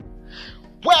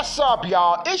What's up,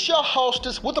 y'all? It's your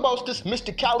hostess with the mostest,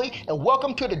 Mr. Kelly, and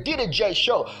welcome to the D2J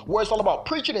show, where it's all about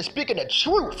preaching and speaking the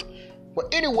truth.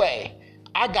 But anyway,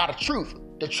 I got a truth.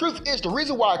 The truth is the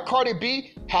reason why Cardi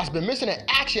B has been missing in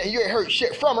action and you ain't heard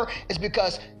shit from her is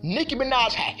because Nicky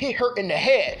Minaj had hit her in the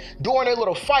head during a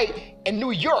little fight in New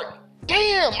York.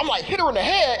 Damn, I'm like, hit her in the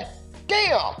head?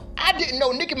 Damn, I didn't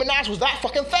know Nicky Minaj was that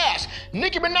fucking fast.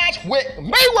 Nicky Minaj went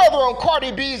Mayweather on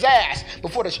Cardi B's ass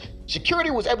before the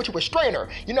security was able to restrain her.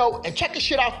 And check this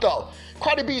shit out though.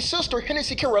 Cardi B's sister,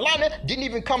 Hennessy Carolina, didn't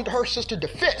even come to her sister's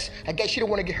defense. I guess she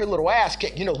didn't want to get her little ass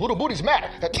kicked. Little booties matter.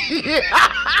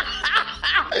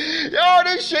 Yo,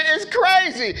 this shit is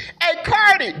crazy. Hey,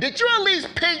 Cardi, did you at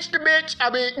least pinch the bitch?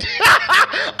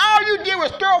 All you did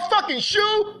was throw a fucking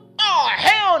shoe? Oh,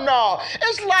 hell no.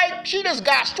 It's like she just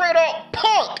got straight up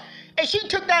punked. And she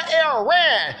took that L and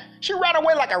ran. She ran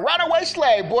away like a runaway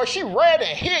slave, boy. She ran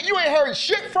and hit. You ain't heard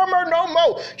shit from her no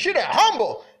more. She done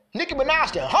humble. Nicki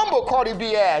Minaj done humble Cardi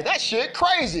B ass. That shit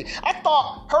crazy. I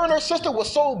thought her and her sister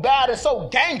was so bad and so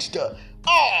gangster.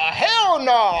 Oh, hell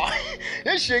no.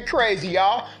 This shit crazy,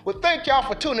 y'all. Well, thank y'all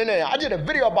for tuning in. I did a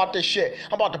video about this shit.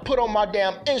 I'm about to put on my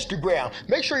damn Instagram.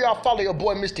 Make sure y'all follow your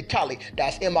boy, Mr. Kelly.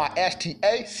 That's M-I-S-T-A-C-A-L-I-I.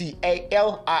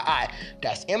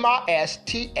 That's M-I-S-T-A-C-A-L-I-I.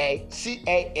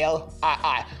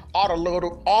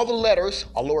 All the letters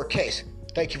are lowercase.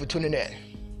 Thank you for tuning in.